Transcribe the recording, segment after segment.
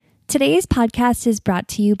Today's podcast is brought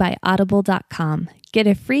to you by Audible.com. Get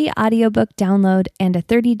a free audiobook download and a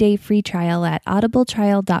 30-day free trial at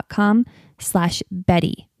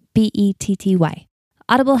audibletrial.com/Betty, Betty.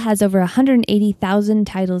 Audible has over 180,000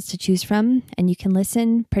 titles to choose from, and you can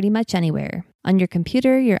listen pretty much anywhere. On your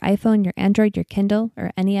computer, your iPhone, your Android, your Kindle,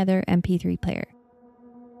 or any other MP3 player.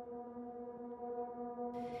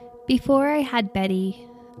 Before I had Betty,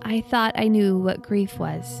 I thought I knew what grief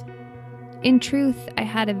was. In truth, I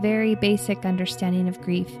had a very basic understanding of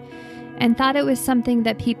grief and thought it was something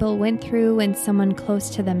that people went through when someone close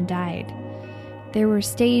to them died. There were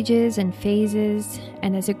stages and phases,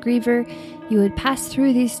 and as a griever, you would pass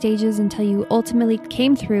through these stages until you ultimately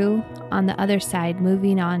came through on the other side,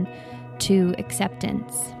 moving on to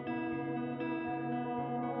acceptance.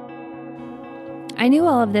 I knew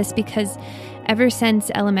all of this because ever since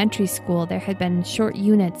elementary school, there had been short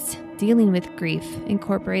units dealing with grief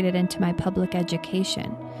incorporated into my public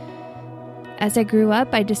education. As I grew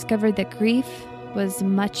up, I discovered that grief was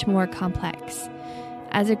much more complex.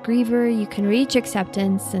 As a griever, you can reach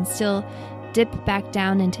acceptance and still dip back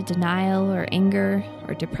down into denial or anger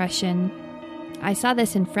or depression. I saw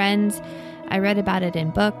this in friends, I read about it in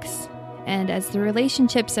books, and as the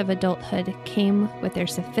relationships of adulthood came with their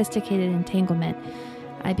sophisticated entanglement,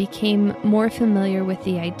 I became more familiar with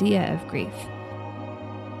the idea of grief.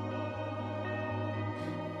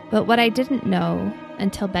 But what I didn't know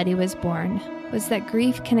until Betty was born was that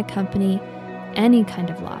grief can accompany any kind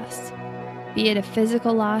of loss, be it a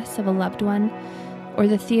physical loss of a loved one or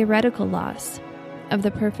the theoretical loss of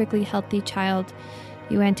the perfectly healthy child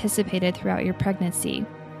you anticipated throughout your pregnancy.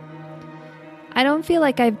 I don't feel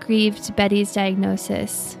like I've grieved Betty's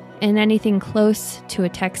diagnosis in anything close to a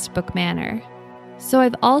textbook manner. So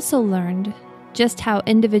I've also learned just how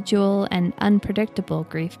individual and unpredictable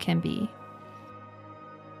grief can be.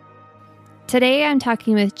 Today I'm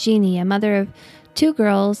talking with Jeannie, a mother of 2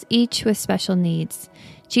 girls, each with special needs.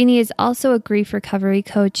 Jeannie is also a grief recovery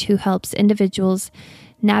coach who helps individuals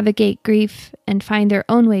navigate grief and find their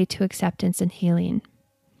own way to acceptance and healing.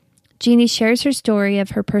 Jeannie shares her story of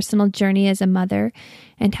her personal journey as a mother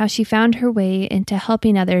and how she found her way into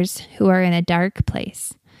helping others who are in a dark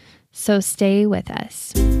place. So stay with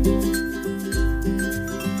us.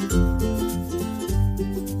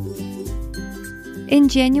 In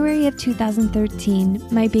January of 2013,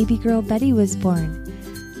 my baby girl Betty was born.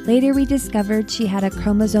 Later, we discovered she had a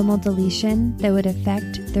chromosomal deletion that would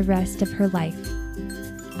affect the rest of her life.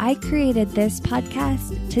 I created this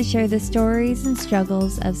podcast to share the stories and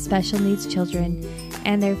struggles of special needs children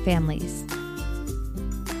and their families.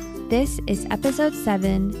 This is episode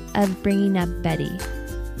 7 of Bringing Up Betty.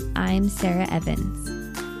 I'm Sarah Evans.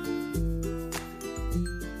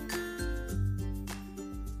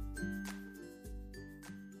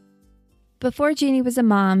 Before Jeannie was a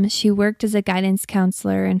mom, she worked as a guidance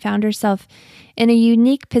counselor and found herself in a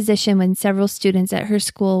unique position when several students at her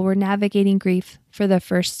school were navigating grief for the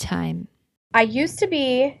first time. I used to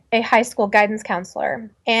be a high school guidance counselor,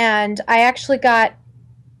 and I actually got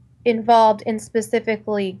involved in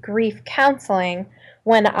specifically grief counseling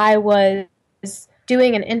when I was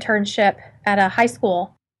doing an internship at a high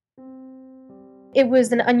school. It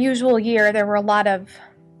was an unusual year. There were a lot of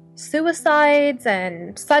suicides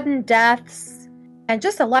and sudden deaths and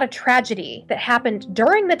just a lot of tragedy that happened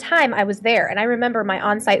during the time I was there. And I remember my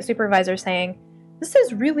on-site supervisor saying, "This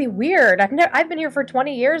is really weird. I've been here for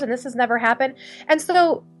 20 years and this has never happened." And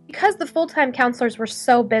so because the full-time counselors were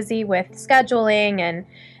so busy with scheduling and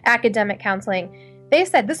academic counseling, they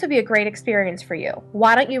said, "This would be a great experience for you.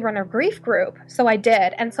 Why don't you run a grief group?" So I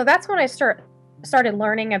did. And so that's when I started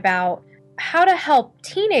learning about how to help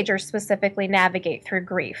teenagers specifically navigate through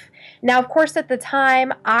grief. Now, of course, at the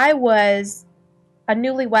time, I was a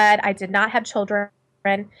newlywed. I did not have children,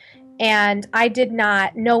 and I did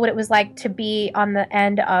not know what it was like to be on the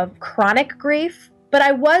end of chronic grief. But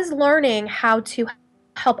I was learning how to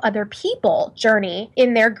help other people journey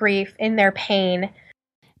in their grief, in their pain.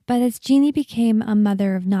 But as Jeannie became a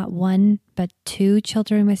mother of not 1, but 2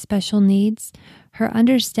 children with special needs, her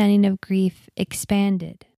understanding of grief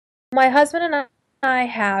expanded. My husband and I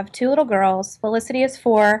have 2 little girls. Felicity is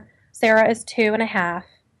 4, Sarah is 2.5.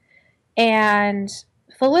 And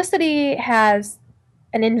Felicity has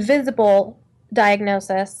an invisible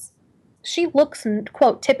diagnosis. She looks,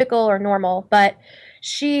 quote, typical or normal, but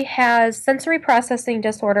she has sensory processing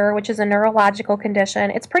disorder, which is a neurological condition.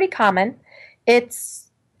 It's pretty common.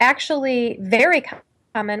 It's actually very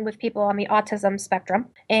common with people on the autism spectrum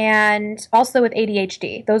and also with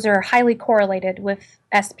ADHD. Those are highly correlated with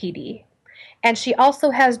SPD. And she also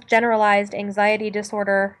has generalized anxiety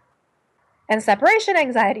disorder and separation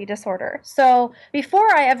anxiety disorder. So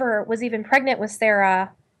before I ever was even pregnant with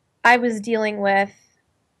Sarah, I was dealing with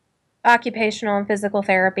occupational and physical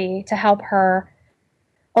therapy to help her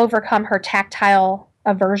overcome her tactile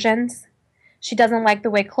aversions. She doesn't like the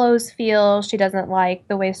way clothes feel. She doesn't like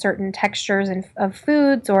the way certain textures of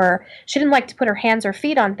foods, or she didn't like to put her hands or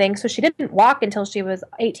feet on things, so she didn't walk until she was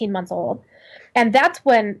 18 months old. And that's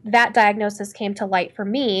when that diagnosis came to light for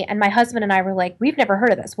me. And my husband and I were like, we've never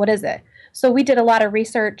heard of this. What is it? So we did a lot of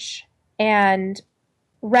research and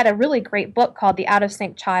read a really great book called The Out of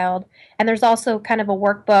Sync Child. And there's also kind of a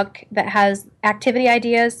workbook that has activity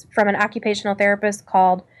ideas from an occupational therapist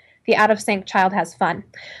called The Out of Sync Child Has Fun.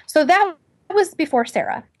 So that was before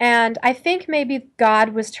Sarah. And I think maybe God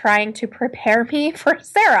was trying to prepare me for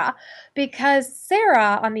Sarah, because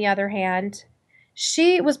Sarah, on the other hand,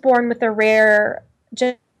 she was born with a rare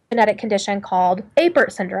genetic condition called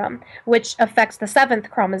Apert syndrome, which affects the 7th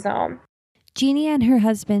chromosome. Jeannie and her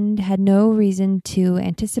husband had no reason to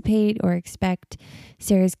anticipate or expect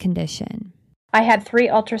Sarah's condition. I had 3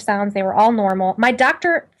 ultrasounds. They were all normal. My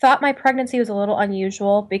doctor thought my pregnancy was a little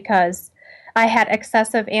unusual because I had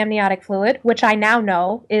excessive amniotic fluid, which I now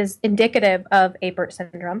know is indicative of Apert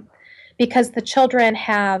syndrome, because the children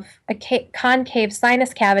have a concave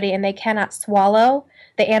sinus cavity and they cannot swallow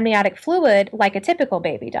the amniotic fluid like a typical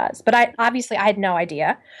baby does. But I had no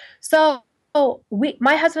idea. So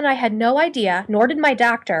my husband and I had no idea, nor did my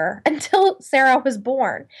doctor, until Sarah was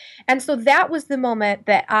born. And so that was the moment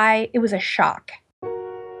that it was a shock,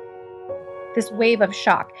 this wave of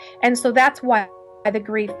shock. And so that's why the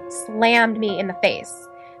grief slammed me in the face,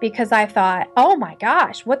 because I thought, oh my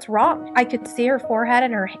gosh, what's wrong? I could see her forehead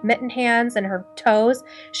and her mittened hands and her toes.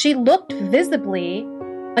 She looked visibly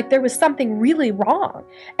like there was something really wrong.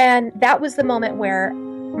 And that was the moment where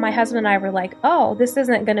my husband and I were like, oh, this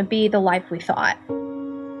isn't going to be the life we thought.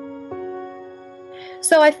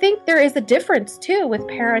 So I think there is a difference too with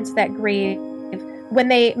parents that grieve when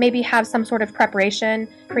they maybe have some sort of preparation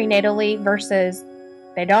prenatally versus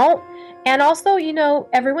they don't. And also,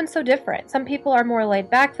 everyone's so different. Some people are more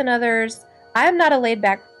laid back than others. I'm not a laid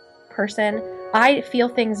back person. I feel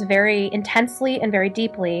things very intensely and very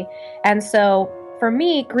deeply. And so for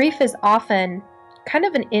me, grief is often kind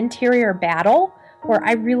of an interior battle where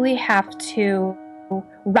I really have to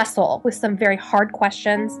wrestle with some very hard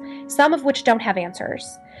questions, some of which don't have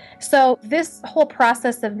answers. So this whole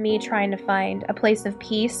process of me trying to find a place of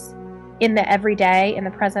peace in the everyday, in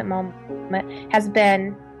the present moment, has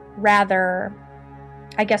been rather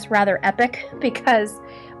epic, because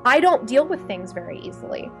I don't deal with things very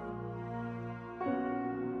easily.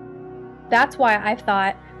 That's why I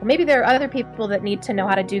thought, well, maybe there are other people that need to know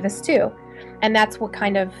how to do this too. And that's what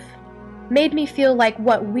kind of made me feel like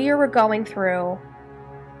what we were going through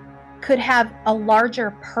could have a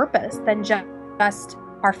larger purpose than just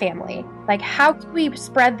our family. Like, how can we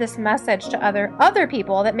spread this message to other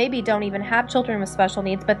people that maybe don't even have children with special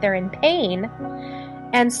needs, but they're in pain?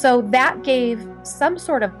 And so that gave some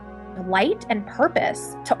sort of light and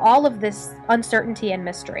purpose to all of this uncertainty and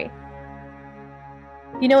mystery.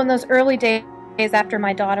 In those early days after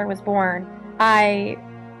my daughter was born, I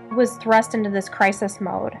was thrust into this crisis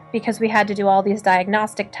mode because we had to do all these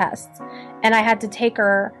diagnostic tests, and I had to take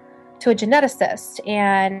her to a geneticist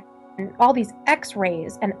and all these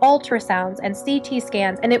x-rays and ultrasounds and CT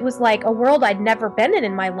scans, and it was like a world I'd never been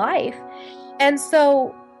in my life. And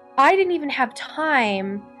so I didn't even have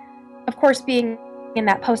time, of course, being in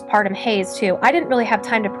that postpartum haze too, I didn't really have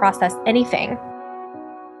time to process anything.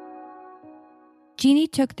 Jeannie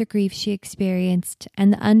took the grief she experienced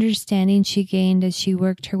and the understanding she gained as she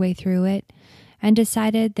worked her way through it and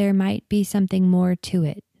decided there might be something more to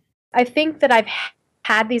it. I think that I've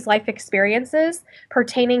had these life experiences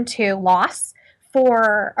pertaining to loss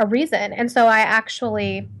for a reason. And so I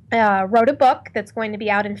actually wrote a book that's going to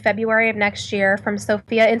be out in February of next year from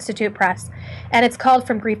Sophia Institute Press, and it's called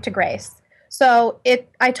From Grief to Grace. So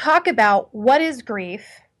I talk about what is grief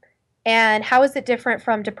and how is it different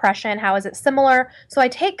from depression, how is it similar. So I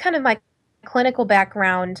take kind of my clinical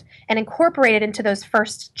background and incorporate it into those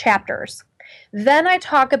first chapters. Then I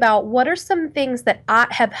talk about what are some things that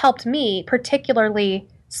have helped me, particularly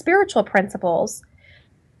spiritual principles,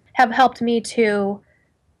 have helped me to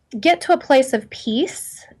get to a place of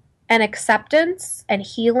peace and acceptance and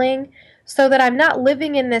healing so that I'm not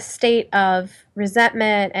living in this state of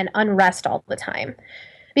resentment and unrest all the time.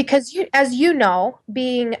 Because as you know,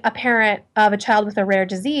 being a parent of a child with a rare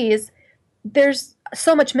disease, there's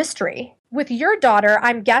so much mystery. With your daughter,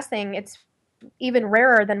 I'm guessing it's even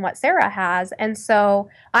rarer than what Sarah has. And so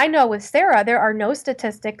I know with Sarah, there are no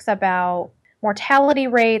statistics about mortality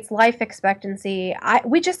rates, life expectancy.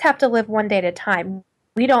 We just have to live one day at a time.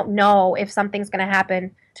 We don't know if something's going to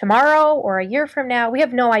happen tomorrow or a year from now. We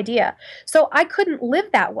have no idea. So I couldn't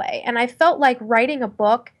live that way. And I felt like writing a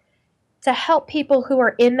book to help people who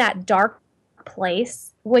are in that dark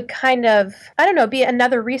place would kind of, I don't know, be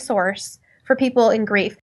another resource for people in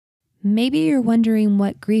grief. Maybe you're wondering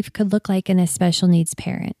what grief could look like in a special needs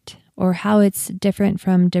parent, or how it's different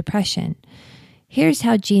from depression. Here's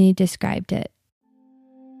how Jeannie described it.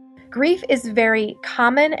 Grief is very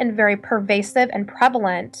common and very pervasive and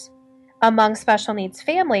prevalent among special needs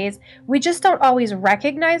families. We just don't always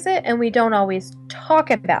recognize it, and we don't always talk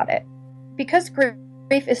about it. Because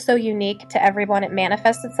grief is so unique to everyone, it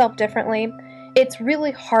manifests itself differently. It's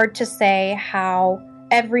really hard to say how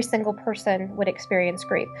every single person would experience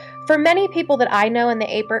grief. For many people that I know in the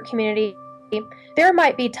APERT community, there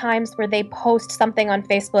might be times where they post something on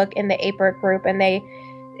Facebook in the APERT group and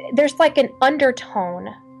there's like an undertone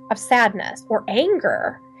of sadness or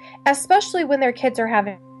anger, especially when their kids are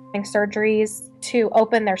having surgeries to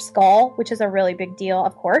open their skull, which is a really big deal,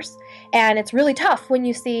 of course. And it's really tough when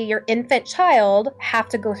you see your infant child have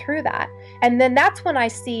to go through that. And then that's when I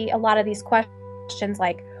see a lot of these questions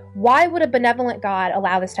like, why would a benevolent God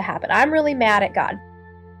allow this to happen? I'm really mad at God.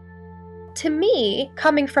 To me,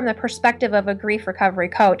 coming from the perspective of a grief recovery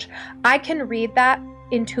coach, I can read that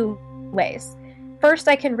in two ways. First,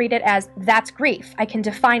 I can read it as that's grief. I can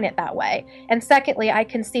define it that way. And secondly, I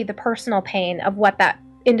can see the personal pain of what that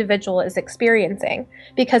individual is experiencing,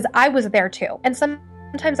 because I was there too. And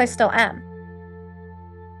sometimes I still am.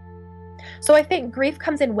 So I think grief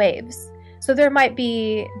comes in waves. So there might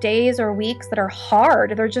be days or weeks that are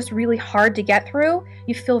hard. They're just really hard to get through.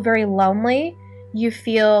 You feel very lonely. You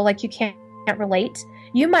feel like you can't relate.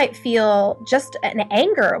 You might feel just an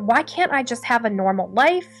anger. Why can't I just have a normal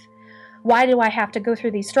life? Why do I have to go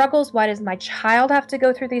through these struggles? Why does my child have to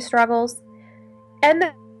go through these struggles? And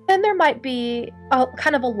then there might be a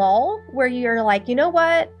kind of a lull where you're like, you know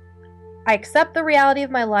what? I accept the reality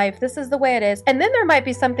of my life. This is the way it is. And then there might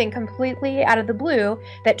be something completely out of the blue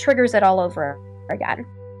that triggers it all over again.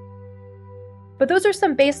 But those are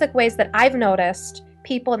some basic ways that I've noticed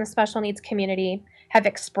people in the special needs community have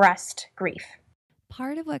expressed grief.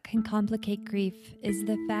 Part of what can complicate grief is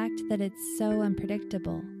the fact that it's so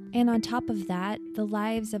unpredictable. And on top of that, the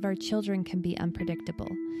lives of our children can be unpredictable.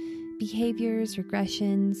 Behaviors,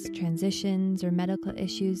 regressions, transitions, or medical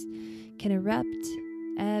issues can erupt,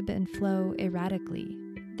 ebb, and flow erratically.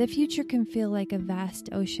 The future can feel like a vast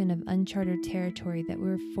ocean of uncharted territory that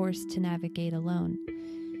we're forced to navigate alone.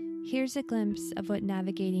 Here's a glimpse of what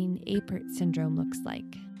navigating APERT syndrome looks like.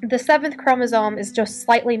 The 7th chromosome is just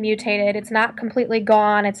slightly mutated. It's not completely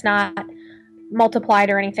gone. It's not multiplied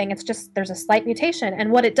or anything. It's just there's a slight mutation.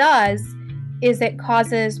 And what it does is it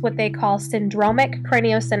causes what they call syndromic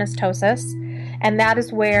craniosynostosis. And that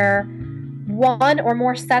is where one or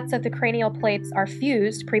more sets of the cranial plates are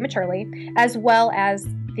fused prematurely, as well as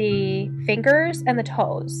the fingers and the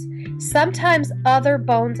toes. Sometimes other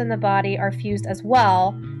bones in the body are fused as well,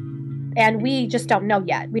 and we just don't know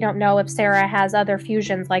yet. We don't know if Sarah has other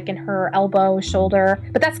fusions like in her elbow, shoulder,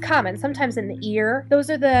 but that's common. Sometimes in the ear. Those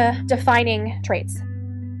are the defining traits.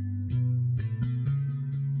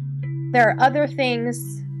 There are other things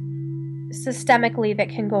systemically that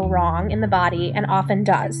can go wrong in the body and often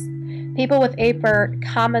does. People with APERT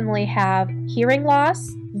commonly have hearing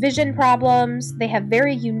loss, vision problems. They have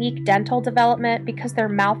very unique dental development because their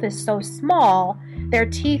mouth is so small. Their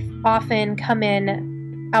teeth often come in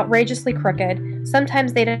outrageously crooked.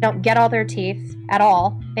 Sometimes they don't get all their teeth at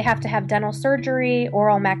all. They have to have dental surgery,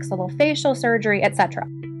 oral maxillofacial surgery, etc.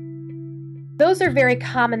 Those are very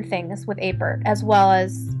common things with APERT, as well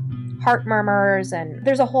as heart murmurs, and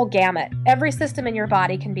there's a whole gamut. Every system in your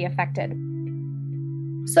body can be affected.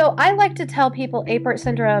 So I like to tell people APERT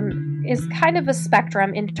syndrome is kind of a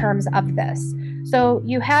spectrum in terms of this. So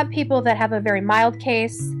you have people that have a very mild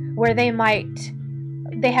case where they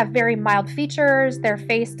have very mild features. Their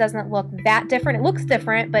face doesn't look that different. It looks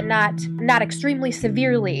different, but not extremely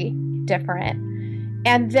severely different.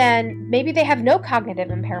 And then maybe they have no cognitive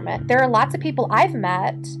impairment. There are lots of people I've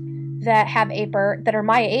met that have APERT that are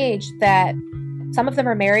my age, that some of them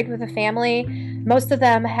are married with a family. Most of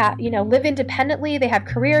them live independently. They have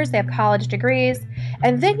careers, they have college degrees.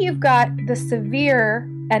 And then you've got the severe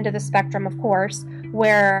end of the spectrum, of course,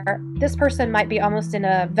 where this person might be almost in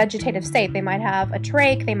a vegetative state. They might have a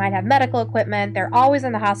trach, they might have medical equipment, they're always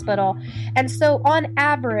in the hospital. And so on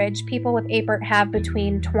average, people with APERT have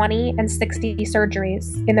between 20 and 60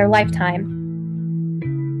 surgeries in their lifetime.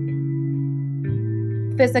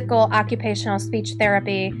 Physical, occupational, speech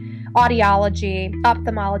therapy audiology,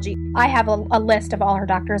 ophthalmology. I have a list of all her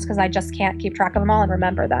doctors because I just can't keep track of them all and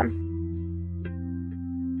remember them.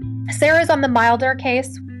 Sarah's on the milder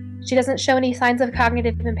case. She doesn't show any signs of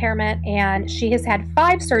cognitive impairment, and she has had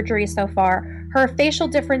 5 surgeries so far. Her facial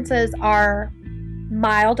differences are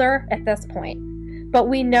milder at this point, but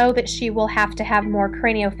we know that she will have to have more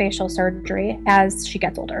craniofacial surgery as she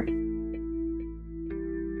gets older.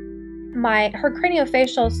 Her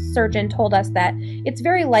craniofacial surgeon told us that it's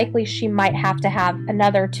very likely she might have to have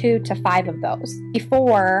another 2 to 5 of those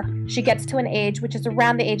before she gets to an age, which is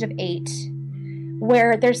around the age of 8,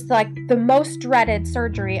 where there's like the most dreaded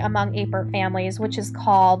surgery among APERT families, which is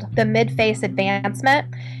called the mid-face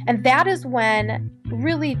advancement. And that is when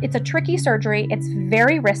really it's a tricky surgery. It's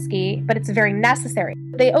very risky, but it's very necessary.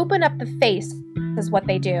 They open up the face is what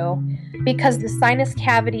they do because the sinus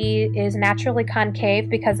cavity is naturally concave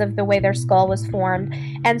because of the way their skull was formed.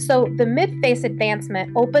 And so the mid-face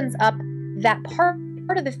advancement opens up that part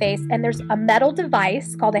of the face, and there's a metal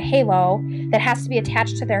device called a halo that has to be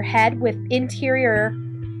attached to their head with interior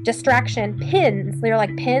distraction pins. They're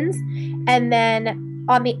like pins. And then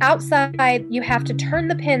on the outside, you have to turn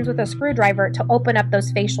the pins with a screwdriver to open up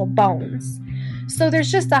those facial bones. So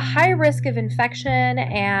there's just a high risk of infection,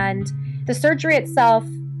 and the surgery itself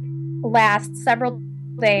lasts several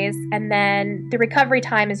days, and then the recovery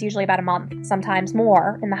time is usually about a month, sometimes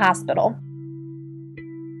more, in the hospital.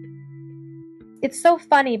 It's so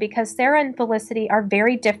funny because Sarah and Felicity are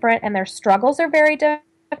very different and their struggles are very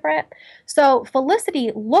different. So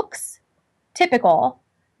Felicity looks typical,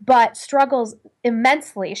 but struggles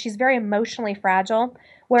immensely. She's very emotionally fragile,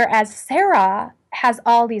 whereas Sarah has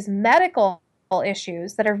all these medical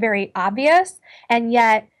issues that are very obvious, and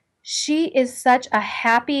yet she is such a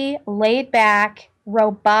happy, laid-back,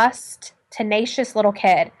 robust, tenacious little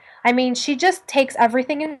kid. I mean, she just takes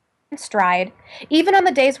everything in stride. Even on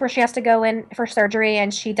the days where she has to go in for surgery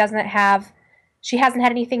and she hasn't had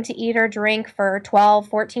anything to eat or drink for 12,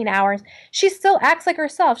 14 hours, she still acts like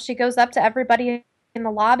herself. She goes up to everybody in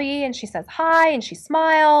the lobby and she says hi and she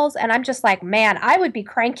smiles. And I'm just like, man, I would be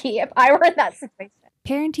cranky if I were in that situation.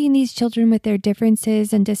 Parenting these children with their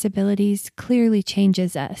differences and disabilities clearly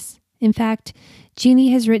changes us. In fact, Jeannie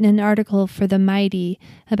has written an article for The Mighty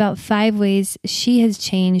about 5 ways she has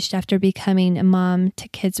changed after becoming a mom to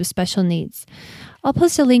kids with special needs. I'll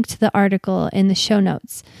post a link to the article in the show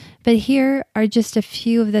notes, but here are just a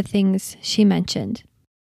few of the things she mentioned.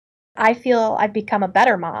 I feel I've become a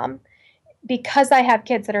better mom because I have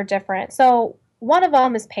kids that are different. So one of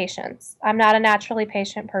them is patience. I'm not a naturally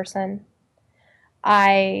patient person.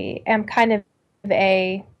 I am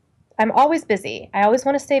I'm always busy. I always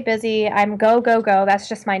want to stay busy. I'm go, go, go. That's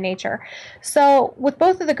just my nature. So with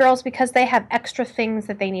both of the girls, because they have extra things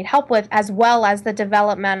that they need help with, as well as the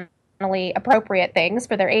developmentally appropriate things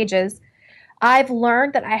for their ages, I've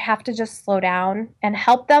learned that I have to just slow down and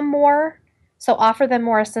help them more. So offer them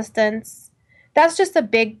more assistance. That's just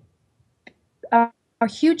a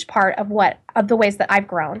huge part of the ways that I've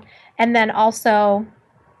grown. And then also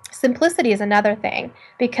simplicity is another thing,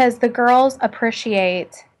 because the girls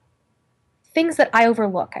appreciate things that I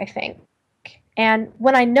overlook, I think. And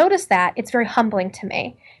when I notice that, it's very humbling to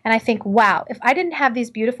me. And I think, wow, if I didn't have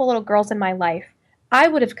these beautiful little girls in my life, I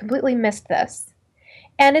would have completely missed this.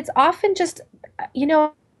 And it's often just,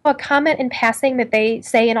 a comment in passing that they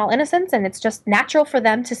say in all innocence, and it's just natural for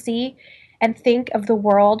them to see and think of the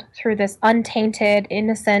world through this untainted,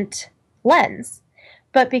 innocent lens.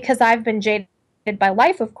 But because I've been jaded by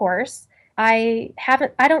life, of course, I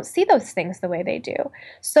don't see those things the way they do.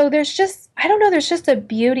 So there's just a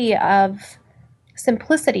beauty of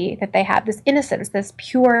simplicity that they have, this innocence, this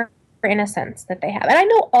pure innocence that they have. And I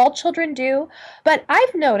know all children do, but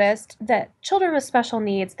I've noticed that children with special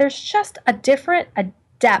needs, there's just a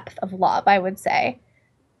depth of love, I would say,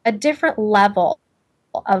 a different level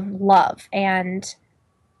of love and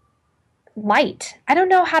light. I don't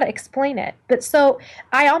know how to explain it, but so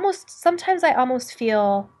sometimes I almost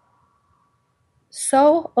feel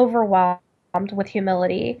so overwhelmed with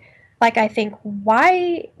humility. Like I think,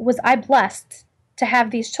 why was I blessed to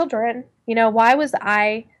have these children? Why was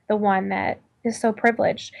I the one that is so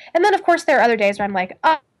privileged? And then of course there are other days where I'm like,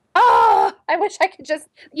 I wish I could just,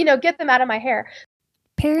 get them out of my hair.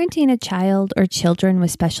 Parenting a child or children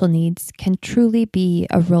with special needs can truly be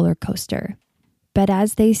a roller coaster. But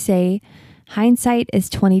as they say, hindsight is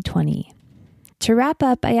 20/20. To wrap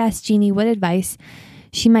up, I asked Jeannie what advice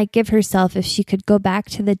she might give herself if she could go back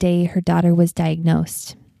to the day her daughter was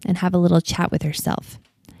diagnosed and have a little chat with herself.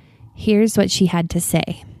 Here's what she had to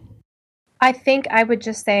say. I think I would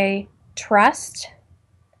just say, trust,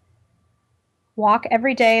 walk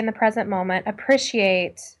every day in the present moment,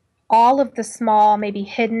 appreciate all of the small, maybe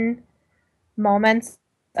hidden moments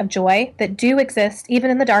of joy that do exist even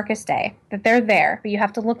in the darkest day, that they're there, but you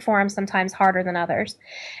have to look for them sometimes harder than others.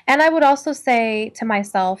 And I would also say to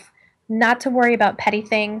myself not to worry about petty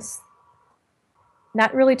things,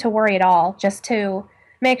 not really to worry at all, just to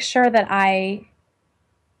make sure that I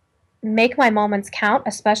make my moments count,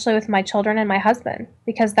 especially with my children and my husband,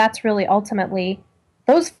 because that's really ultimately,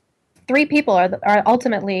 those three people are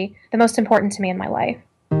ultimately the most important to me in my life.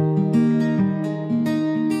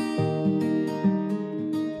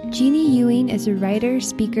 Jeannie Ewing is a writer,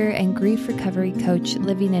 speaker, and grief recovery coach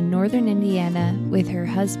living in northern Indiana with her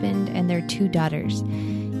husband and their 2 daughters.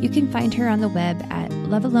 You can find her on the web at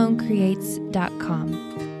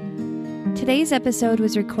lovealonecreates.com. Today's episode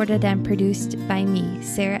was recorded and produced by me,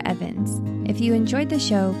 Sarah Evans. If you enjoyed the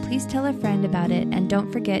show, please tell a friend about it and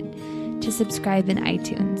don't forget to subscribe in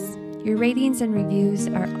iTunes. Your ratings and reviews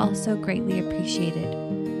are also greatly appreciated.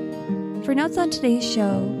 For notes on today's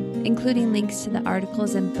show, including links to the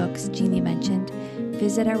articles and books Jeannie mentioned,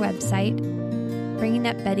 visit our website,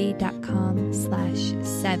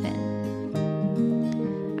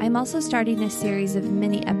 bringingupbetty.com/7. I'm also starting a series of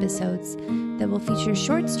mini episodes that will feature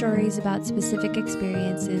short stories about specific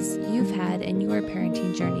experiences you've had in your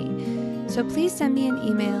parenting journey. So please send me an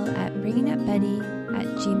email at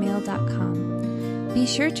bringingupbetty@gmail.com. Be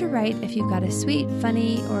sure to write if you've got a sweet,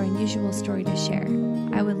 funny, or unusual story to share.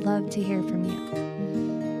 I would love to hear from you.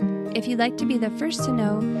 If you'd like to be the first to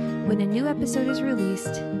know when a new episode is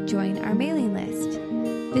released, join our mailing list.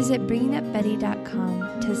 Visit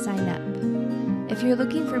bringingupbetty.com to sign up. If you're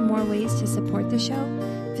looking for more ways to support the show,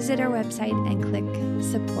 visit our website and click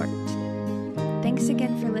support. Thanks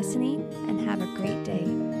again for listening and have a great day.